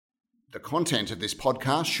The content of this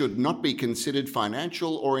podcast should not be considered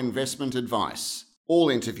financial or investment advice. All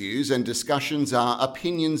interviews and discussions are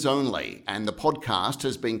opinions only, and the podcast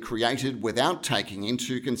has been created without taking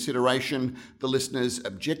into consideration the listener's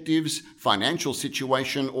objectives, financial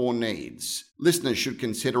situation, or needs. Listeners should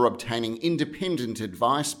consider obtaining independent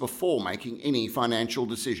advice before making any financial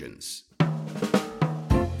decisions.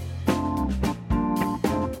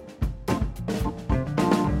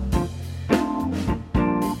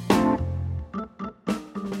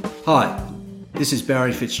 Hi, this is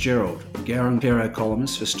Barry Fitzgerald, Garang-Pero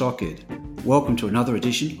columnist for Stockhead. Welcome to another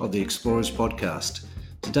edition of the Explorers Podcast.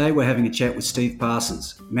 Today we're having a chat with Steve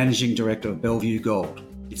Parsons, Managing Director of Bellevue Gold.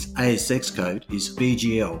 Its ASX code is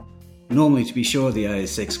BGL. Normally, to be sure of the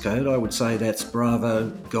ASX code, I would say that's Bravo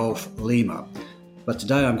Golf Lima. But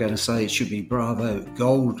today I'm going to say it should be Bravo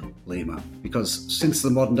Gold Lima, because since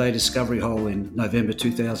the modern day discovery hole in November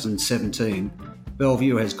 2017,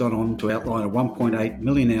 Bellevue has gone on to outline a 1.8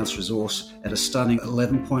 million ounce resource at a stunning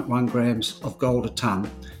 11.1 grams of gold a tonne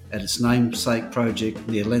at its namesake project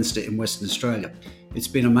near Leinster in Western Australia. It's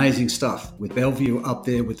been amazing stuff, with Bellevue up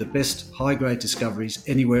there with the best high-grade discoveries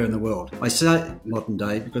anywhere in the world. I say modern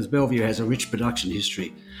day because Bellevue has a rich production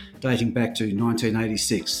history dating back to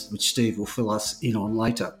 1986, which Steve will fill us in on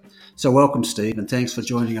later. So welcome, Steve, and thanks for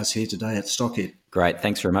joining us here today at Stockhead. Great,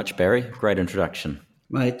 thanks very much, Barry. Great introduction.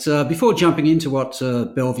 Mate, before jumping into what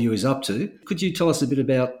Bellevue is up to, could you tell us a bit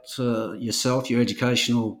about yourself, your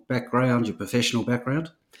educational background, your professional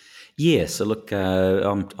background? Yeah, so look,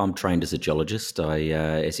 I'm trained as a geologist.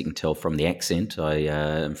 As you can tell from the accent, I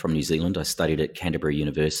am from New Zealand. I studied at Canterbury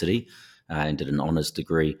University and did an honours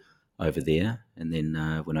degree over there. And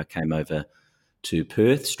then when I came over to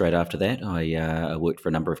Perth, straight after that, I worked for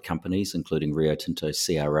a number of companies, including Rio Tinto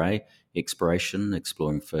CRA, exploration,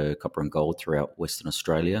 exploring for copper and gold throughout Western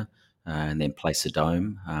Australia, and then Placer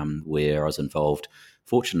Dome, where I was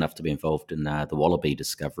fortunate enough to be involved in the Wallaby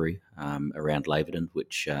discovery around Laverton,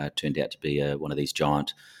 which turned out to be one of these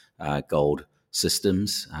giant gold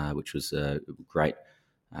systems, which was a great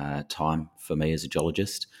time for me as a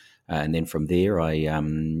geologist. And then from there, I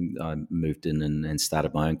moved in and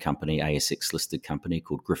started my own company, ASX-listed company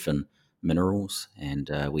called Griffin Minerals,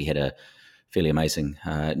 and we had a fairly amazing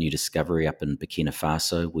new discovery up in Burkina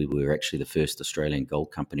Faso. We were actually the first Australian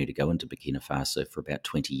gold company to go into Burkina Faso for about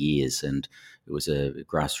 20 years, and it was a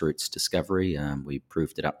grassroots discovery. We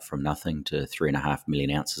proved it up from nothing to 3.5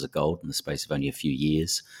 million ounces of gold in the space of only a few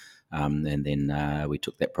years. And then we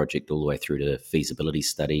took that project all the way through to feasibility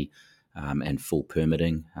study and full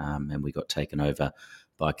permitting, and we got taken over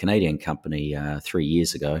by a Canadian company 3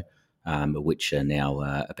 years ago, which are now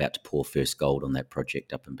about to pour first gold on that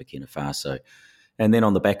project up in Burkina Faso. And then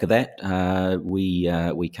on the back of that,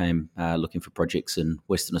 we came looking for projects in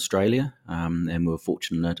Western Australia, and we were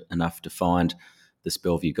fortunate enough to find this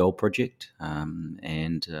Bellevue Gold project,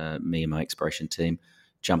 and me and my exploration team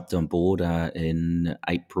jumped on board in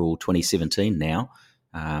April 2017 now.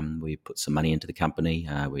 We put some money into the company.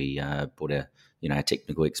 We brought our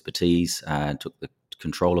technical expertise, took the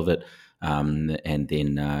control of it, and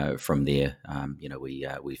then from there,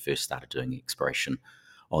 we first started doing exploration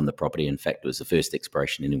on the property. In fact, it was the first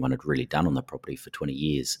exploration anyone had really done on the property for 20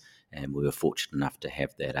 years, and we were fortunate enough to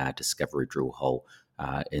have that discovery drill hole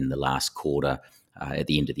in the last quarter at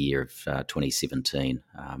the end of the year of 2017,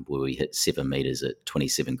 where we hit 7 metres at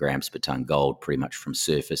 27 grams per tonne gold, pretty much from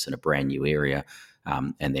surface in a brand new area.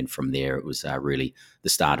 And then from there, it was really the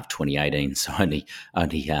start of 2018. So only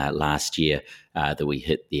last year that we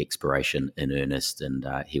hit the exploration in earnest. And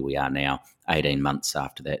here we are now, 18 months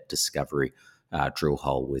after that discovery drill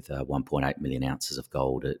hole with 1.8 million ounces of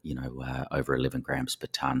gold at, over 11 grams per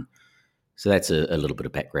tonne. So that's a little bit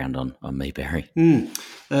of background on me, Barry.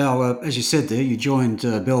 Now, as you said there, you joined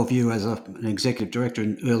Bellevue as an executive director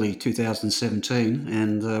in early 2017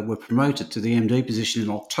 and were promoted to the MD position in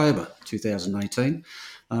October 2018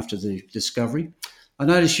 after the discovery. I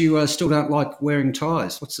notice you still don't like wearing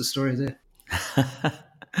ties. What's the story there?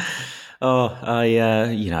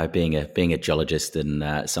 Being a geologist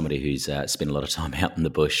and somebody who's spent a lot of time out in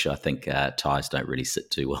the bush, I think ties don't really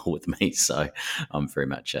sit too well with me. So I'm very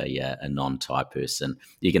much a non-tie person.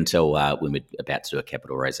 You can tell when we're about to do a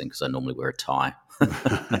capital raising because I normally wear a tie.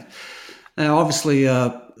 Now, obviously,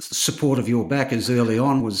 support of your backers early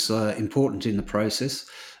on was important in the process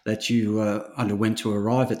that you underwent to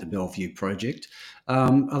arrive at the Bellevue project.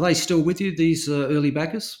 Are they still with you, these early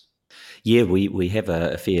backers? Yeah, we have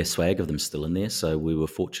a fair swag of them still in there. So we were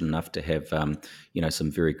fortunate enough to have,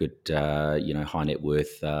 some very good, high net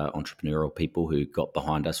worth entrepreneurial people who got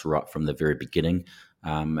behind us right from the very beginning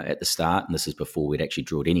at the start, and this is before we'd actually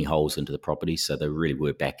drilled any holes into the property. So they really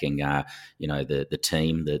were backing, the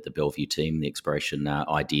team, the Bellevue team, the exploration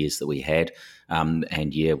ideas that we had.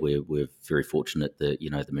 We're very fortunate that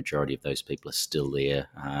the majority of those people are still there,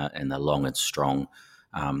 and they're long and strong.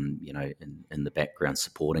 In the background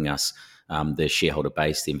supporting us. The shareholder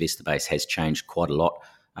base, the investor base has changed quite a lot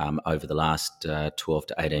over the last 12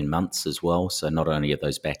 to 18 months as well. So not only are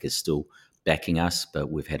those backers still backing us,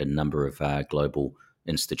 but we've had a number of global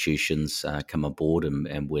institutions come aboard,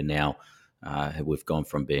 and we're now we've gone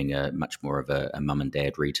from being a much more of a mum and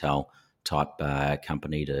dad retail type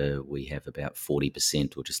company to we have about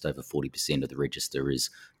 40% or just over 40% of the register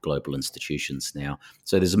is global institutions now.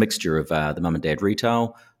 So there's a mixture of the mum and dad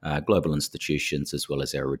retail, global institutions, as well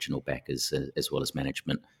as our original backers, as well as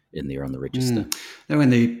management in there on the register. Now, in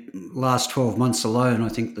the last 12 months alone, I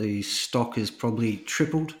think the stock has probably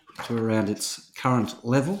tripled to around its current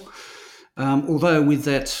level. Although with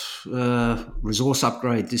that resource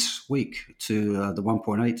upgrade this week to the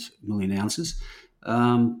 1.8 million ounces,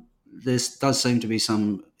 there does seem to be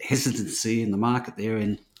some hesitancy in the market there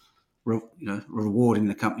in rewarding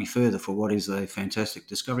the company further for what is a fantastic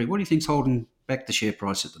discovery. What do you think's holding back the share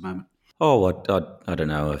price at the moment? Oh, I don't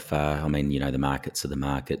know if, the markets are the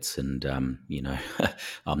markets, and, I'm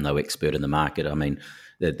no expert in the market. I mean,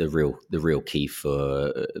 the real key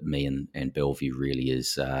for me and Bellevue really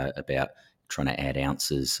is about trying to add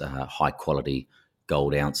ounces, high quality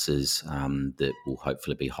gold ounces that will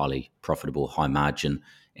hopefully be highly profitable, high margin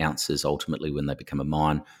ounces ultimately when they become a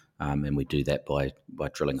mine. And we do that by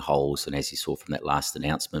drilling holes. And as you saw from that last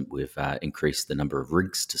announcement, we've increased the number of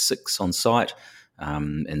rigs to 6 on site.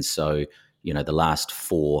 And so, the last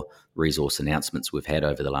 4 resource announcements we've had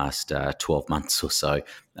over the last 12 months or so,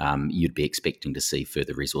 you'd be expecting to see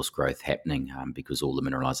further resource growth happening because all the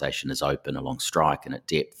mineralisation is open along strike and at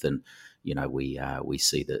depth. And, we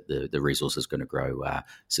see that the resource is going to grow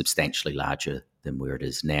substantially larger than where it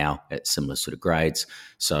is now at similar sort of grades.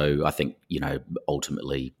 So I think,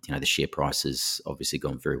 ultimately, the share price has obviously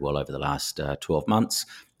gone very well over the last 12 months.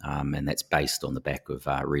 And that's based on the back of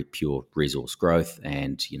pure resource growth.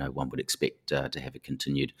 And, one would expect to have a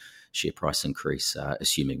continued share price increase,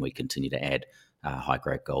 assuming we continue to add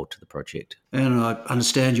high-grade gold to the project. And I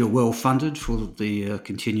understand you're well funded for the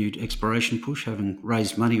continued exploration push, having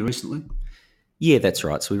raised money recently. Yeah, that's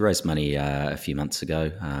right. So we raised money a few months ago,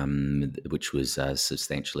 which was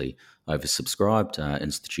substantially oversubscribed,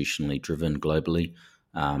 institutionally driven globally.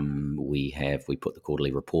 We put the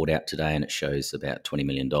quarterly report out today, and it shows about $20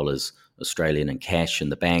 million Australian in cash in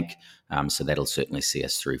the bank. So that'll certainly see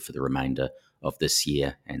us through for the remainder of this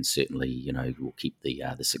year, and certainly, we'll keep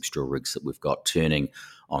the 6 drill rigs that we've got turning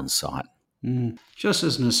on site. Just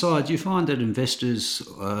as an aside, do you find that investors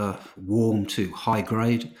warm to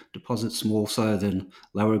high-grade deposits more so than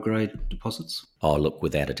lower-grade deposits? Oh, look,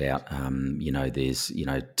 without a doubt. There's,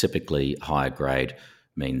 typically higher grade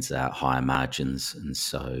means higher margins, and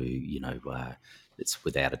so, it's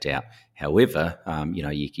without a doubt. However,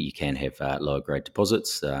 you can have lower grade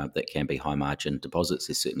deposits that can be high margin deposits.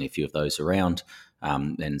 There's certainly a few of those around,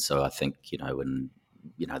 and so I think in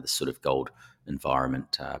the sort of gold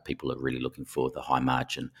environment, people are really looking for the high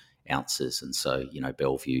margin ounces, and so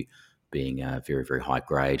Bellevue being very, very high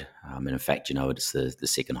grade, and in fact, it's the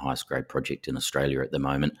second highest grade project in Australia at the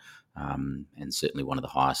moment. And certainly one of the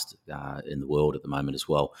highest in the world at the moment as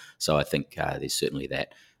well. So I think there's certainly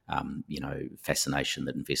that fascination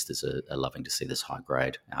that investors are loving to see this high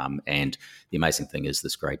grade. And the amazing thing is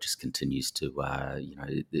this grade just continues to,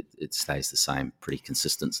 it stays the same pretty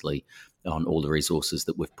consistently on all the resources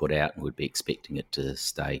that we've put out, and we'd be expecting it to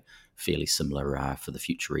stay fairly similar for the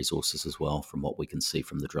future resources as well from what we can see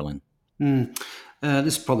from the drilling.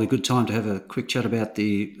 This is probably a good time to have a quick chat about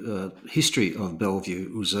the history of Bellevue.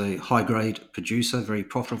 It was a high-grade producer, very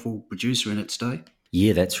profitable producer in its day.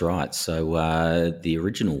 Yeah, that's right. So the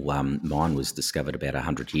original mine was discovered about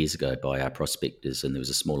 100 years ago by our prospectors, and there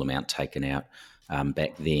was a small amount taken out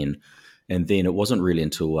back then. And then it wasn't really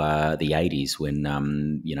until the 80s when,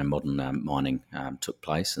 modern mining took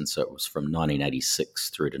place. And so it was from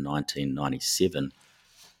 1986 through to 1997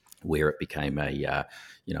 where it became a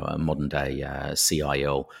modern day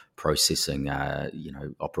CIL processing,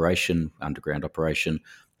 operation, underground operation.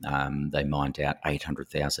 They mined out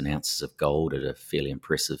 800,000 ounces of gold at a fairly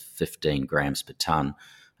impressive 15 grams per tonne,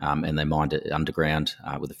 and they mined it underground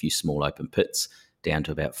with a few small open pits down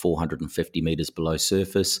to about 450 metres below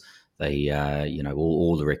surface. They,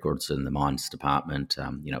 all the records in the mines department,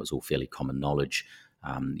 it was all fairly common knowledge.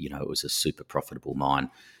 It was a super profitable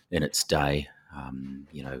mine in its day.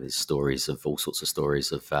 There's stories of all sorts of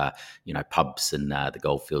stories of pubs and the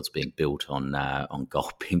goldfields being built on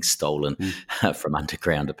gold being stolen from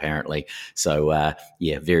underground, apparently. So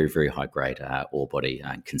very, very high grade ore body,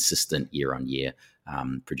 consistent year on year,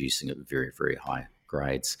 producing at very, very high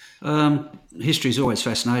grades. History is always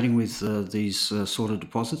fascinating with these sort of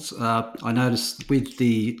deposits. I noticed with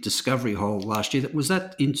the discovery hole last year, was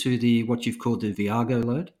that into what you've called the Viago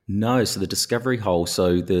lode? No, so the discovery hole, so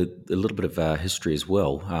a little bit of history as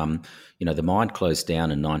well. The mine closed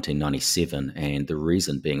down in 1997, and the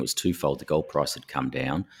reason being it was twofold. The gold price had come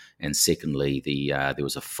down, and secondly, there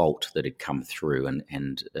was a fault that had come through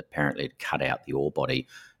and apparently had cut out the ore body.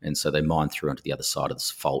 And so they mined through onto the other side of this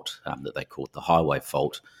fault that they called the highway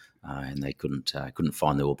fault, and they couldn't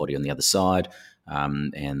find the ore body on the other side.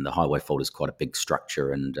 And the highway fault is quite a big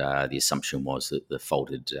structure, and the assumption was that the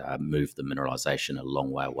fault had moved the mineralisation a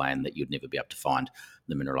long way away and that you'd never be able to find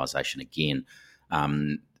the mineralisation again.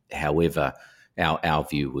 However, our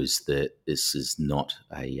view was that this is not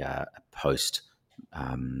a post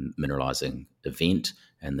mineralising event,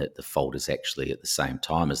 and that the fault is actually at the same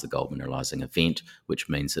time as the gold mineralising event, which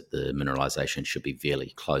means that the mineralisation should be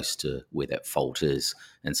fairly close to where that fault is.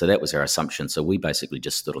 And so that was our assumption. So we basically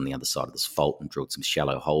just stood on the other side of this fault and drilled some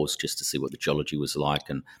shallow holes just to see what the geology was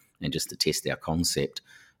like and just to test our concept.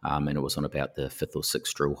 And it was on about the fifth or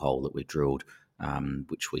sixth drill hole that we drilled,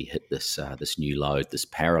 which we hit this new lode, this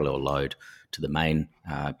parallel lode to the main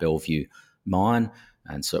Bellevue mine.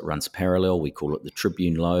 And so it runs parallel. We call it the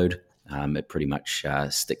Tribune lode. It pretty much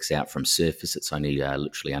sticks out from surface. It's only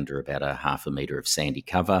literally under about a half a metre of sandy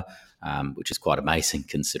cover, which is quite amazing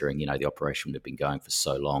considering, the operation had been going for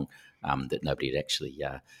so long that nobody had actually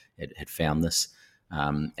had found this.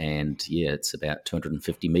 It's about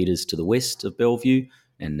 250 metres to the west of Bellevue,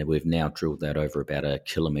 and we've now drilled that over about 1.5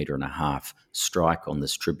 kilometre strike on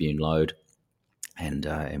this Tribune lode.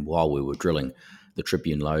 And while we were drilling the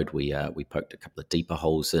Tribune lode, we poked a couple of deeper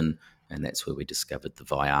holes in, and that's where we discovered the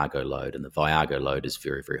Viago lode. And the Viago lode is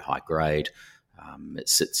very, very high grade. It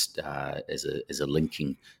sits as a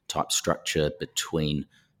linking type structure between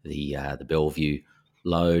the Bellevue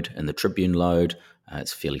lode and the Tribune lode.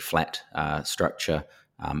 It's a fairly flat structure,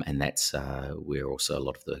 and that's where also a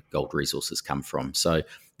lot of the gold resources come from. So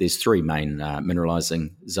there's three main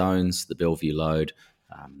mineralising zones: the Bellevue lode,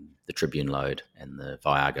 the Tribune lode, and the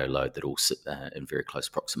Viago lode, that all sit in very close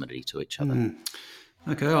proximity to each other.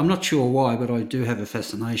 Okay, I'm not sure why, but I do have a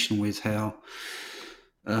fascination with how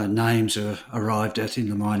names are arrived at in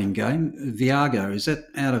the mining game. Viago, is that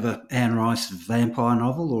out of a Anne Rice vampire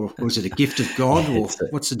novel, or is it a gift of God, or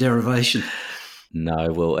what's the derivation?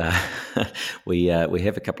 No, well, we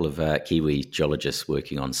have a couple of Kiwi geologists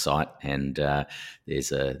working on site, and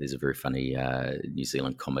there's a very funny New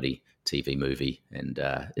Zealand comedy TV movie, and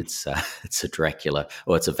it's a Dracula,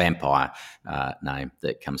 or it's a vampire name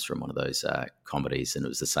that comes from one of those comedies, and it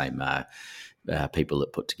was the same people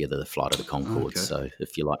that put together the Flight of the Conchords. Okay. So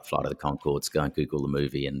if you like Flight of the Conchords, go and Google the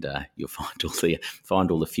movie, and you'll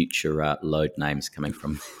find all the future lode names coming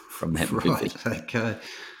from that movie. Right. Okay.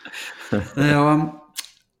 Now,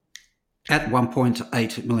 at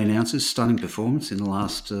 1.8 million ounces, stunning performance in the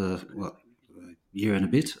last year and a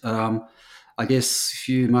bit. I guess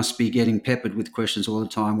you must be getting peppered with questions all the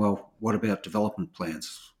time. Well, what about development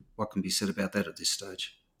plans? What can be said about that at this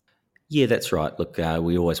stage? Yeah, that's right. Look,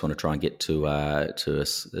 we always want to try and get to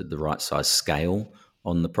the right size scale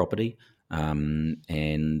on the property.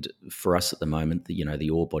 And for us at the moment, the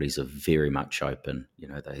ore bodies are very much open.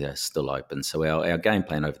 They are still open. So our game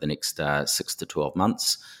plan over the next 6 to 12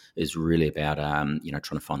 months is really about trying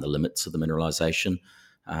to find the limits of the mineralisation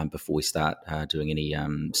before we start doing any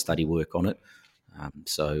study work on it.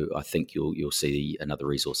 So I think you'll see another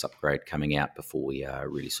resource upgrade coming out before we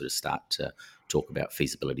really sort of start to talk about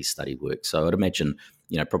feasibility study work. So I'd imagine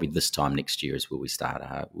probably this time next year is where we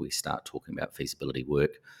start talking about feasibility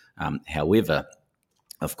work. However,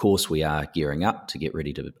 of course, we are gearing up to get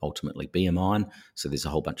ready to ultimately be a mine. So there's a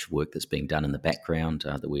whole bunch of work that's being done in the background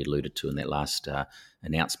that we alluded to in that last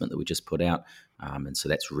announcement that we just put out. And so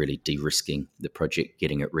that's really de-risking the project,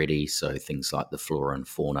 getting it ready. So things like the flora and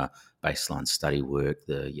fauna baseline study work,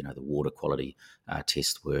 the water quality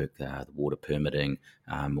test work, the water permitting,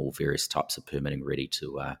 all various types of permitting ready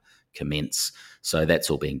to commence. So that's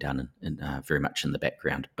all being done in very much in the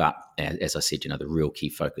background. But as I said, the real key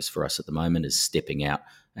focus for us at the moment is stepping out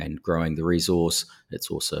and growing the resource. It's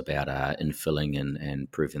also about infilling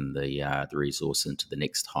and proving the resource into the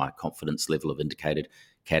next high confidence level of indicated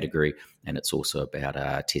category. And it's also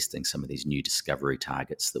about testing some of these new discovery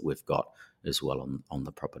targets that we've got as well on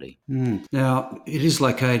the property. Now, it is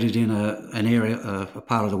located in an area, a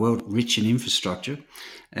part of the world rich in infrastructure,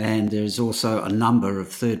 and there's also a number of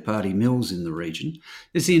third-party mills in the region.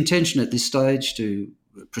 Is the intention at this stage to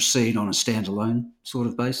proceed on a standalone sort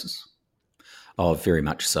of basis? Oh, very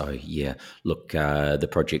much so, yeah. Look, the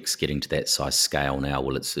project's getting to that size scale now.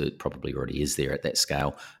 Well, it probably already is there at that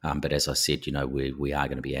scale. But as I said, we are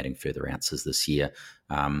going to be adding further ounces this year.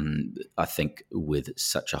 I think with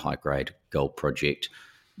such a high-grade gold project,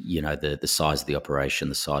 the size of the operation,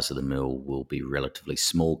 the size of the mill will be relatively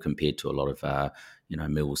small compared to a lot of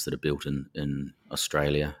mills that are built in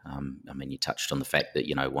Australia. You touched on the fact that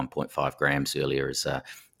 1.5 grams earlier is a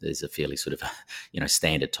fairly sort of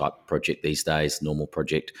standard type project these days, normal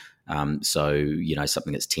project.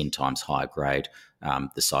 Something that's 10 times higher grade.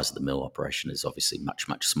 The size of the mill operation is obviously much,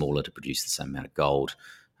 much smaller to produce the same amount of gold.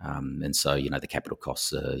 The capital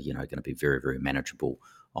costs are going to be very, very manageable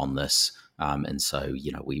on this.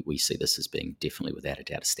 We see this as being definitely without a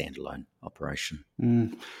doubt a standalone operation.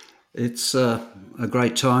 It's a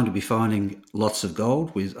great time to be finding lots of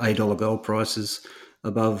gold with $8 gold prices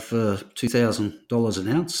above $2,000 an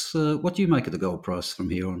ounce. What do you make of the gold price from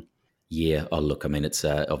here on? Yeah, it's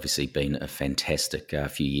obviously been a fantastic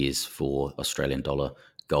few years for Australian dollar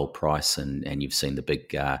gold price, and you've seen the big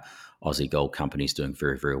Aussie gold companies doing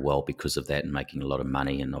very, very well because of that and making a lot of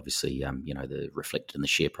money, and obviously, they're reflected in the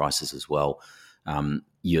share prices as well.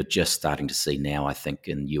 You're just starting to see now, I think,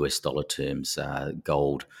 in US dollar terms,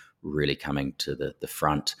 gold really coming to the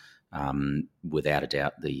front. Without a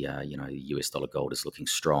doubt, the US dollar gold is looking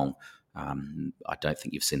strong. I don't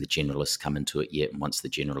think you've seen the generalists come into it yet. And once the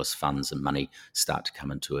generalist funds and money start to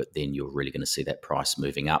come into it, then you're really going to see that price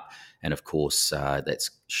moving up. And of course, that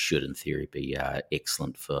should, in theory, be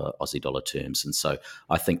excellent for Aussie dollar terms. And so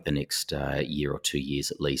I think the next year or 2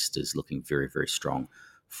 years at least is looking very, very strong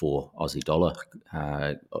for Aussie dollar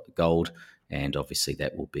gold. And obviously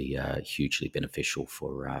that will be hugely beneficial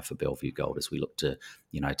for Bellevue Gold as we look to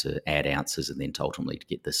add ounces and then to ultimately to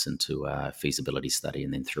get this into a feasibility study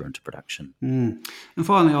and then through into production. And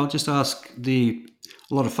finally, I'll just ask a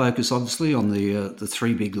lot of focus obviously on the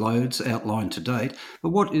three big lodes outlined to date, but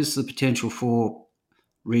what is the potential for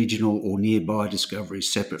regional or nearby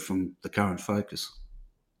discoveries separate from the current focus?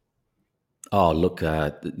 Oh, look,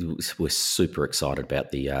 we're super excited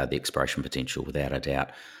about the exploration potential, without a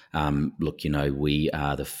doubt. We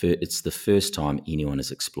are it's the first time anyone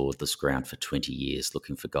has explored this ground for 20 years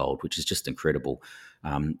looking for gold, which is just incredible.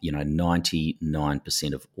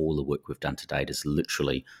 99% of all the work we've done to date is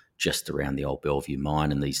literally just around the old Bellevue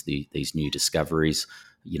mine and these new discoveries.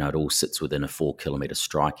 It all sits within a 4-kilometre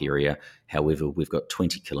strike area. However, we've got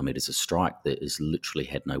 20 kilometres of strike that has literally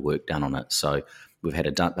had no work done on it. So we've had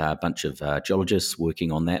a bunch of geologists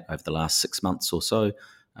working on that over the last 6 months or so,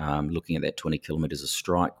 looking at that 20 kilometres of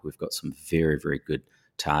strike. We've got some very, very good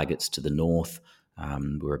targets to the north.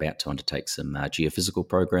 We're about to undertake some geophysical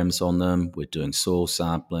programs on them. We're doing soil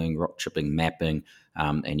sampling, rock chipping, mapping,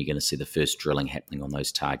 and you're going to see the first drilling happening on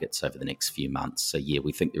those targets over the next few months. So, yeah,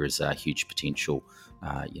 we think there is a huge potential,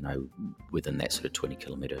 within that sort of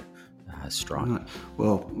 20-kilometre strike. Right.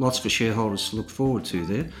 Well, lots for shareholders to look forward to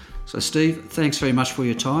there. So, Steve, thanks very much for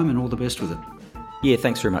your time and all the best with it. Yeah,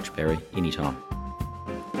 thanks very much, Barry. Anytime.